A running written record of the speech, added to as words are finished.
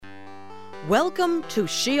Welcome to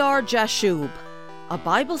Shear Jashub, a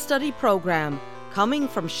Bible study program coming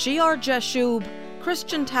from Shear Jashub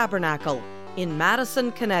Christian Tabernacle in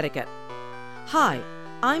Madison, Connecticut. Hi,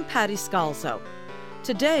 I'm Patty Scalzo.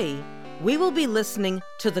 Today, we will be listening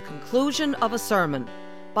to the conclusion of a sermon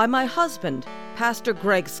by my husband, Pastor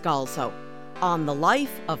Greg Scalzo, on the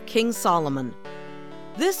life of King Solomon.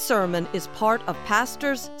 This sermon is part of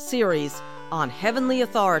Pastor's series on heavenly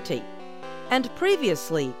authority, and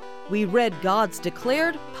previously, we read God's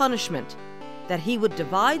declared punishment that he would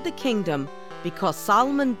divide the kingdom because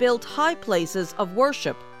Solomon built high places of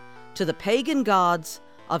worship to the pagan gods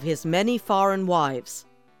of his many foreign wives.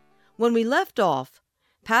 When we left off,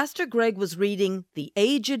 Pastor Greg was reading the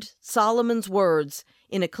aged Solomon's words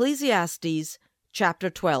in Ecclesiastes chapter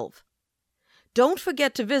 12. Don't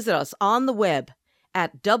forget to visit us on the web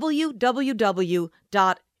at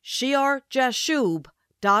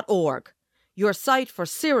www.shearjashub.org, your site for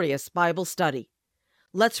serious Bible study.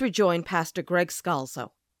 Let's rejoin Pastor Greg Scalzo.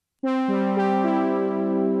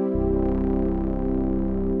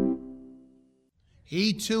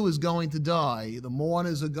 He too is going to die. The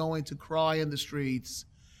mourners are going to cry in the streets.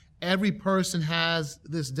 Every person has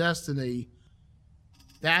this destiny.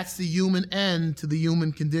 That's the human end to the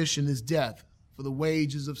human condition, is death. For the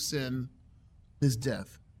wages of sin is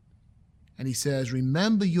death. And he says,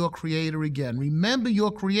 remember your Creator again. Remember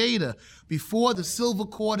your Creator before the silver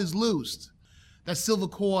cord is loosed. That silver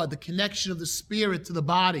cord, the connection of the spirit to the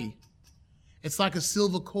body. It's like a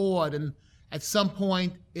silver cord, and at some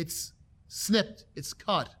point it's snipped, it's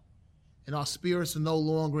cut, and our spirits are no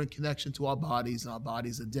longer in connection to our bodies, and our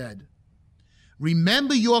bodies are dead.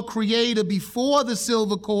 Remember your Creator before the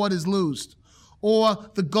silver cord is loosed, or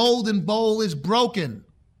the golden bowl is broken,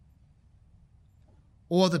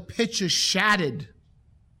 or the pitcher shattered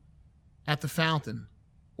at the fountain,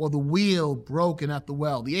 or the wheel broken at the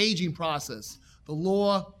well. The aging process, the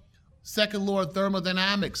law, second law of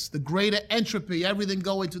thermodynamics, the greater entropy, everything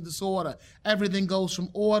going to disorder. Everything goes from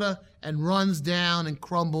order and runs down and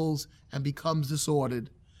crumbles and becomes disordered.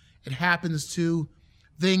 It happens to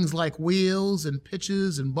things like wheels and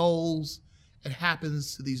pitchers and bowls. It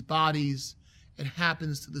happens to these bodies. It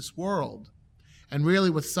happens to this world. And really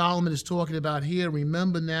what Solomon is talking about here,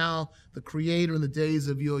 remember now the Creator in the days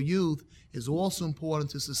of your youth, is also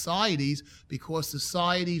important to societies because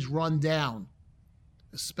societies run down,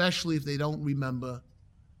 especially if they don't remember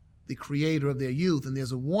the Creator of their youth. And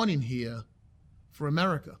there's a warning here for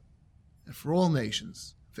America and for all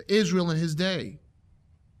nations, for Israel in his day.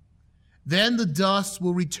 Then the dust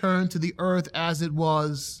will return to the earth as it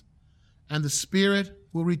was, and the spirit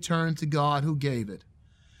will return to God who gave it.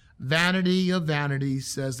 Vanity of vanities,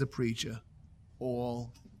 says the preacher.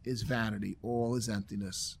 All is vanity. All is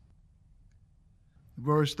emptiness.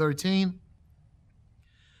 Verse 13.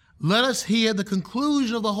 Let us hear the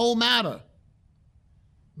conclusion of the whole matter.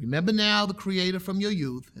 Remember now the Creator from your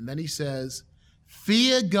youth. And then he says,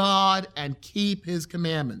 fear God and keep his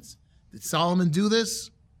commandments. Did Solomon do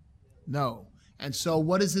this? No. And so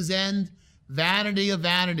what is his end? Vanity of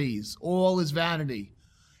vanities. All is vanity.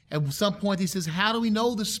 At some point he says, how do we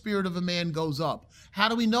know the spirit of a man goes up? How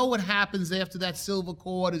do we know what happens after that silver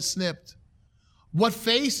cord is snipped? What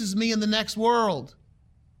faces me in the next world?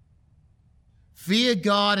 Fear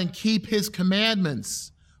God and keep his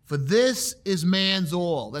commandments, for this is man's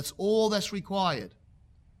all. That's all that's required.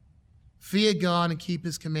 Fear God and keep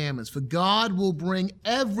his commandments, for God will bring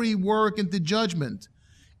every work into judgment,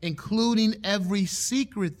 including every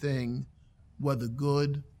secret thing, whether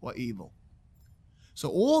good or evil. So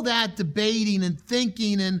all that debating and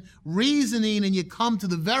thinking and reasoning, and you come to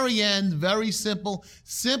the very end, very simple,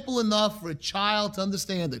 simple enough for a child to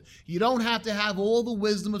understand it. You don't have to have all the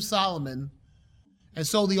wisdom of Solomon. And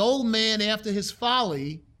so the old man, after his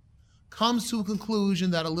folly, comes to a conclusion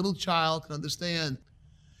that a little child can understand.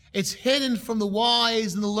 It's hidden from the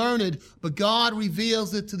wise and the learned, but God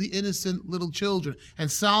reveals it to the innocent little children. And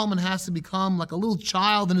Solomon has to become like a little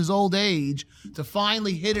child in his old age to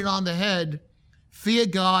finally hit it on the head. Fear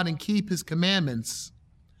God and keep his commandments,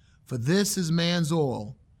 for this is man's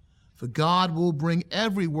all. For God will bring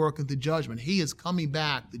every work into judgment. He is coming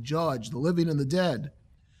back to judge the living and the dead,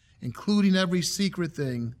 including every secret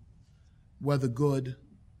thing, whether good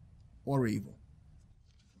or evil.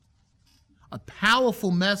 A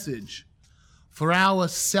powerful message for our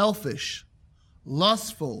selfish,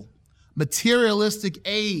 lustful, materialistic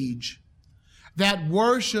age that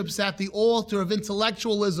worships at the altar of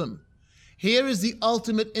intellectualism. Here is the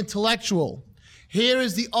ultimate intellectual. Here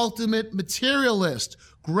is the ultimate materialist.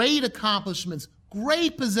 Great accomplishments,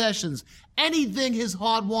 great possessions, anything his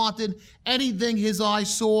heart wanted, anything his eye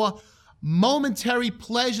saw, momentary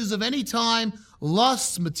pleasures of any time,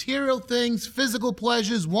 lusts, material things, physical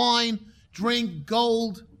pleasures, wine, drink,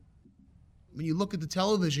 gold. When you look at the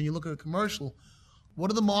television, you look at a commercial, what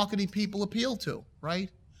do the marketing people appeal to, right?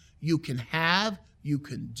 You can have, you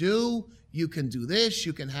can do this,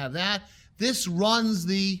 you can have that. This runs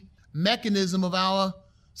the mechanism of our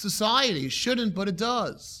society. It shouldn't, but it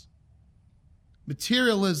does.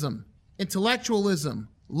 Materialism, intellectualism,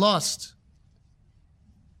 lust.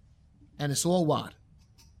 And it's all what?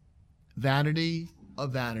 Vanity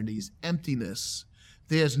of vanities, emptiness.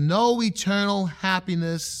 There's no eternal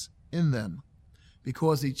happiness in them,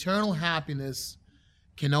 because eternal happiness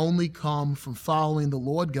can only come from following the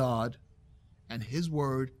Lord God and His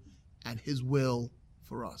word and His will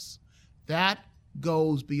for us. That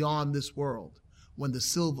goes beyond this world when the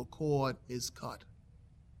silver cord is cut.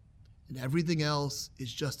 And everything else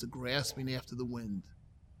is just a grasping after the wind.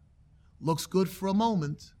 Looks good for a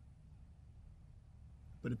moment,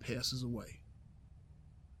 but it passes away.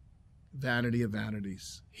 Vanity of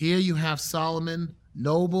vanities. Here you have Solomon,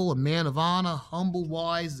 noble, a man of honor, humble,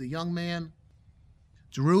 wise, a young man.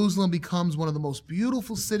 Jerusalem becomes one of the most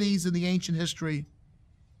beautiful cities in the ancient history,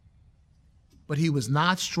 but he was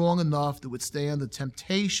not strong enough to withstand the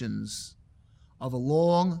temptations of a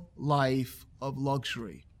long life of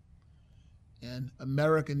luxury. And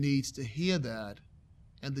America needs to hear that,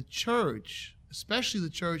 and the church, especially the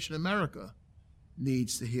church in America,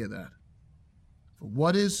 needs to hear that. For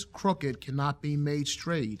what is crooked cannot be made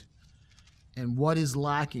straight, and what is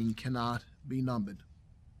lacking cannot be numbered.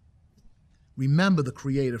 Remember the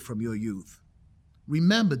Creator from your youth.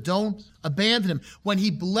 Remember, don't abandon Him. When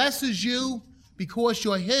He blesses you because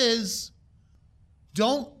you're His,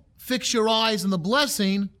 don't fix your eyes on the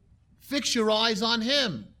blessing, fix your eyes on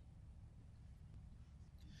Him.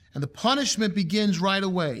 And the punishment begins right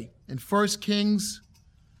away. In 1 Kings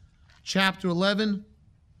chapter 11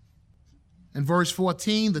 and verse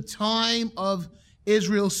 14, the time of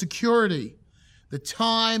Israel's security, the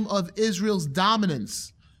time of Israel's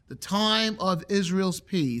dominance, the time of Israel's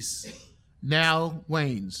peace now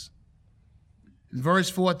wanes. In verse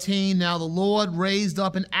 14, now the Lord raised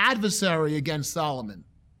up an adversary against Solomon,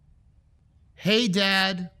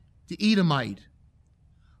 Hadad the Edomite,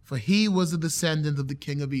 for he was a descendant of the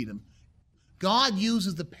king of Edom. God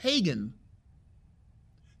uses the pagan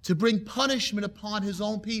to bring punishment upon His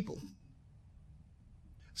own people.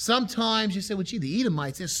 Sometimes you say, well, gee, the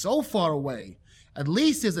Edomites, they're so far away. At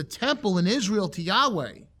least there's a temple in Israel to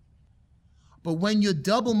Yahweh. But when you're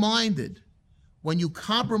double-minded, when you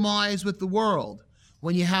compromise with the world,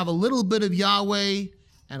 when you have a little bit of Yahweh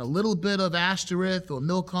and a little bit of Ashtoreth or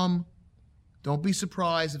Milcom, don't be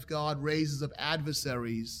surprised if God raises up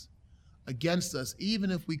adversaries against us,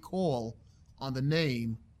 even if we call on the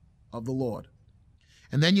name of the Lord.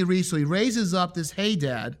 And then you read, so He raises up this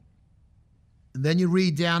Hadad, and then you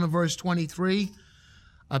read down in verse 23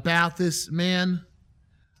 about this man,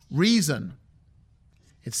 Rezon.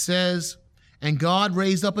 It says, and God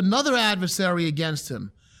raised up another adversary against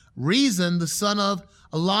him, Rezon, the son of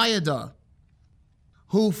Eliada,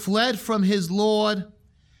 who fled from his lord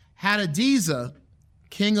Hadadezer,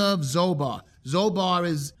 king of Zobar. Zobar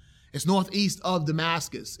is northeast of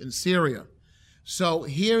Damascus in Syria. So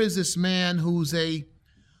here is this man who's a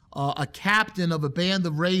captain of a band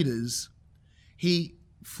of raiders. He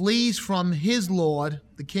flees from his lord,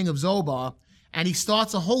 the king of Zobar, and he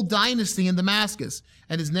starts a whole dynasty in Damascus,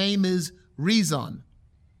 and his name is Rezon.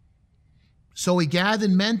 So he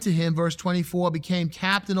gathered men to him, verse 24, became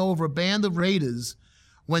captain over a band of raiders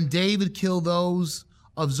when David killed those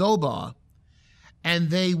of Zobar. And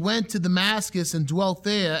they went to Damascus and dwelt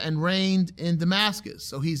there and reigned in Damascus.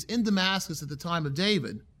 So he's in Damascus at the time of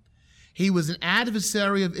David. He was an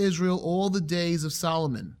adversary of Israel all the days of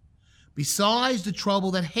Solomon, besides the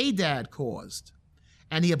trouble that Hadad caused.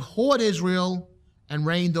 And he abhorred Israel and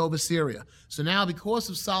reigned over Syria. So now, because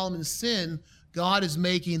of Solomon's sin, God is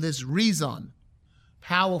making this Rezon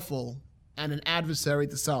powerful and an adversary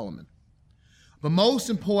to Solomon. But most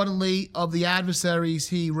importantly, of the adversaries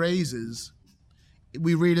he raises,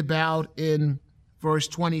 we read about in verse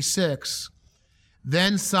 26,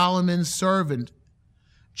 then Solomon's servant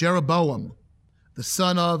Jeroboam, the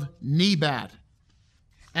son of Nebat,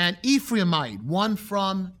 an Ephraimite, one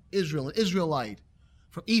from Israel, an Israelite,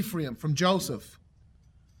 from Ephraim, from Joseph,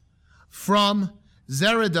 from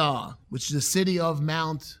Zeradah, which is a city of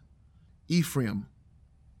Mount Ephraim,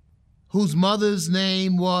 whose mother's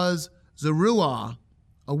name was Zeruiah,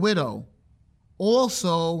 a widow,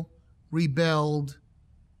 also rebelled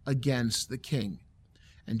against the king.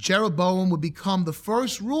 And Jeroboam would become the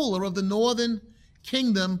first ruler of the northern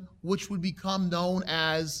kingdom, which would become known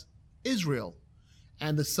as Israel.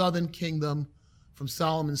 And the southern kingdom from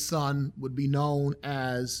Solomon's son would be known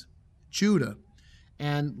as Judah.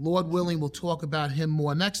 And Lord willing, we'll talk about him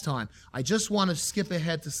more next time. I just want to skip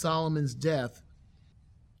ahead to Solomon's death.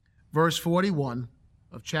 Verse 41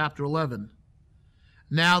 of chapter 11.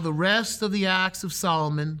 Now the rest of the acts of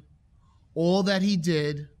Solomon, all that he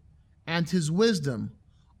did, and his wisdom,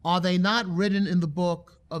 are they not written in the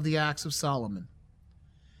book of the acts of Solomon?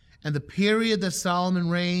 And the period that Solomon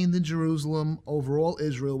reigned in Jerusalem over all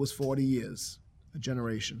Israel was 40 years, a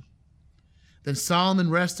generation. Then Solomon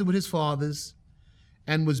rested with his fathers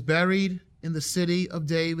and was buried in the city of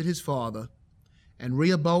David his father, and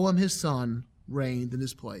Rehoboam his son reigned in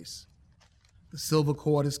his place. The silver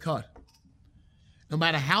cord is cut. No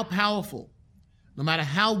matter how powerful, no matter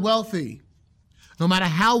how wealthy, no matter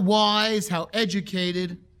how wise, how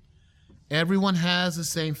educated, everyone has the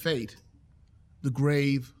same fate. The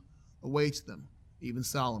grave awaits them, even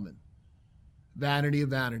Solomon. Vanity of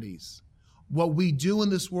vanities. What we do in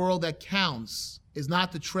this world that counts is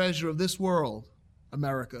not the treasure of this world,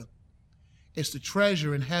 America. It's the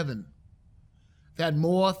treasure in heaven that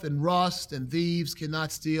moth and rust and thieves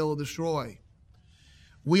cannot steal or destroy.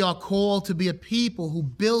 We are called to be a people who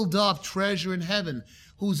build up treasure in heaven,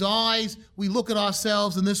 whose eyes, we look at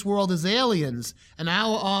ourselves in this world as aliens, and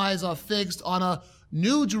our eyes are fixed on a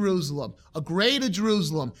new Jerusalem, a greater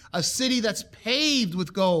Jerusalem, a city that's paved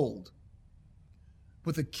with gold,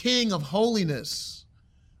 with a King of holiness,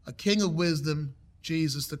 a King of wisdom,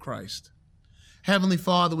 Jesus the Christ. Heavenly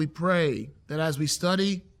Father, we pray that as we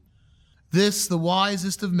study this, the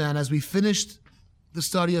wisest of men, as we finished the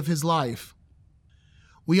study of his life,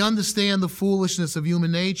 we understand the foolishness of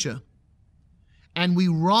human nature, and we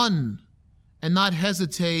run and not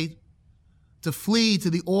hesitate to flee to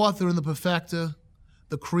the author and the perfecter,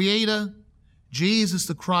 the creator, Jesus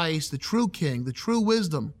the Christ, the true King, the true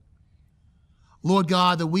wisdom. Lord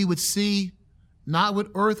God, that we would see not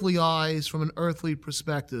with earthly eyes from an earthly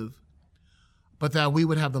perspective, but that we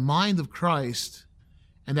would have the mind of Christ,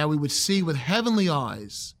 and that we would see with heavenly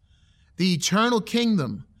eyes the eternal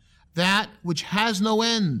kingdom, that which has no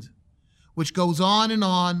end, which goes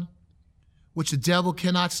on, which the devil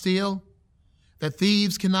cannot steal, that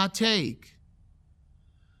thieves cannot take.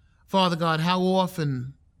 Father God, how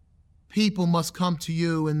often people must come to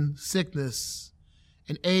you in sickness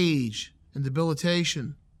and age and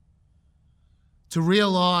debilitation to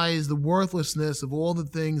realize the worthlessness of all the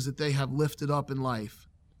things that they have lifted up in life.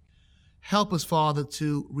 Help us, Father,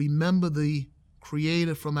 to remember the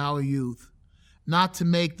Creator from our youth, not to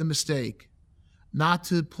make the mistake, not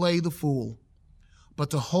to play the fool, but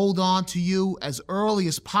to hold on to you as early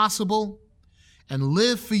as possible and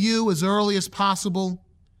live for you as early as possible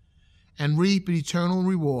and reap an eternal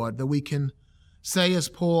reward, that we can say as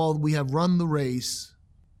Paul, we have run the race,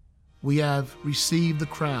 we have received the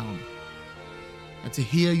crown, and to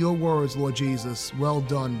hear your words, Lord Jesus, well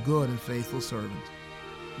done, good and faithful servant.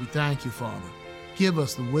 We thank you, Father. Give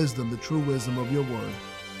us the wisdom, the true wisdom of your word.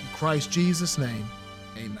 In Christ Jesus' name,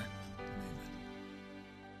 amen.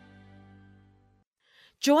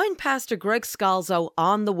 Join Pastor Greg Scalzo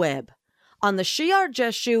on the web. On the Shear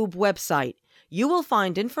Jashub website, you will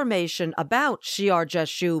find information about Shear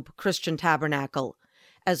Jashub Christian Tabernacle,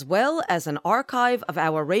 as well as an archive of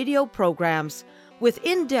our radio programs with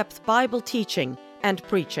in-depth Bible teaching and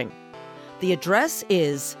preaching. The address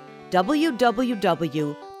is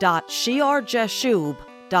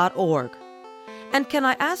www.shearjashub.org. And can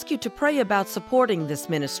I ask you to pray about supporting this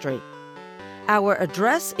ministry? Our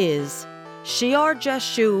address is Shear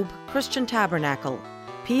Jashub Christian Tabernacle,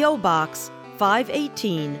 P.O. Box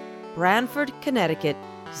 518, Branford, Connecticut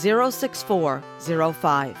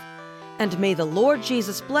 06405. And may the Lord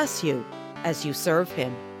Jesus bless you as you serve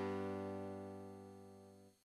him.